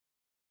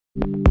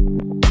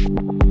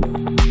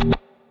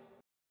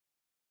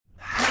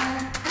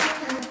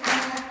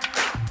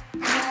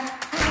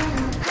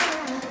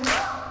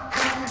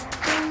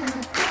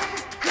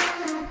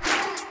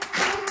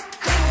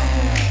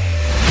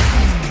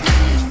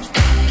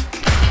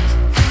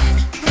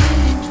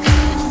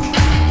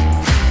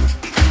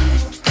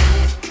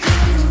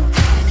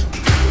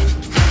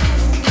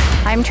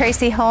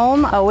Traci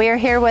Holm. We are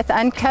here with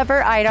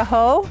Uncover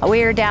Idaho.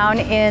 We are down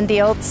in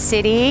the old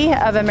city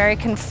of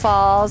American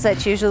Falls.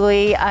 That's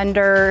usually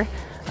under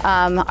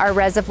our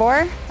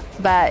reservoir,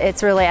 but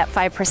it's really at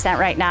 5%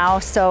 right now.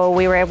 So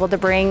we were able to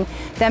bring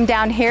them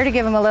down here to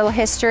give them a little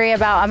history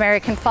about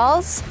American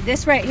Falls.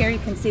 This right here, you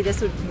can see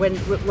this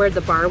where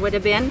the bar would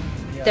have been.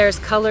 Yeah. There's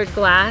colored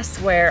glass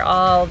where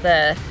all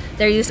the,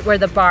 where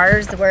the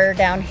bars were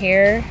down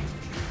here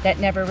that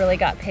never really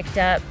got picked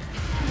up.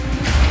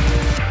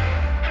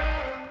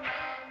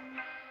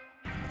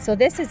 So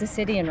this is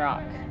Obsidian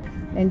Rock.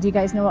 And do you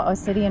guys know what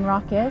Obsidian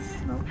Rock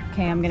is? No.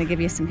 Okay, I'm gonna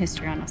give you some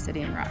history on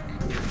Obsidian Rock.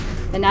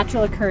 The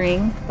natural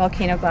occurring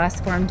volcano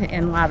glass formed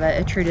in lava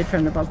extruded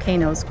from the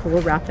volcano's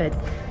cool, rapid,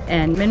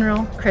 and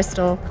mineral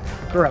crystal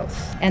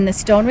growth. And the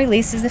stone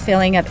releases the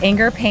feeling of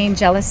anger, pain,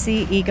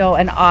 jealousy, ego,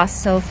 and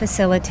also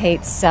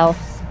facilitates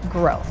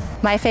self-growth.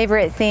 My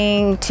favorite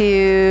thing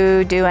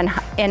to do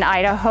in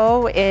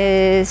Idaho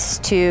is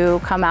to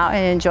come out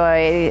and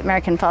enjoy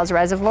American Falls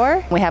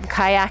Reservoir. We have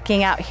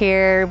kayaking out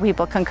here.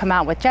 People can come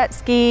out with jet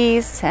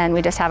skis, and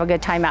we just have a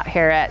good time out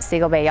here at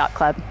Seagull Bay Yacht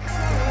Club.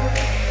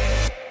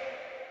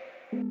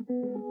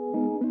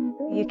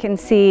 You can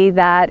see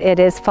that it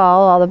is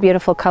fall, all the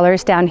beautiful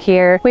colors down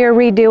here. We are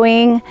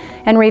redoing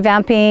and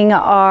revamping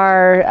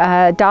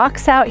our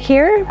docks out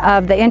here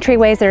of the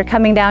entryways that are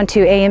coming down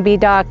to A and B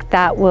dock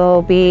that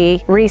will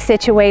be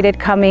resituated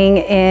coming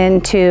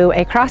into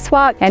a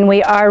crosswalk, and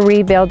we are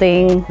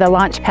rebuilding the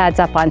launch pads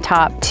up on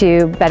top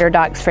to better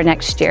docks for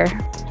next year.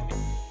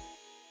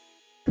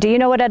 Do you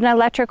know what an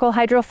electrical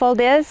hydrofold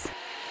is?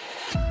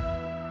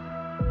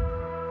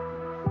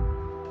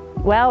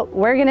 Well,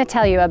 we're going to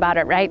tell you about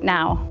it right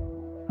now.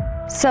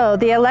 So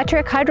the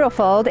electric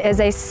hydrofold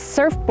is a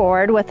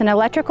surfboard with an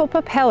electrical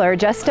propeller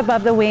just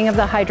above the wing of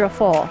the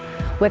hydrofoil,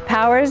 which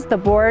powers the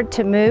board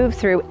to move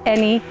through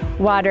any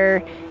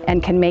water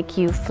and can make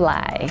you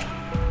fly.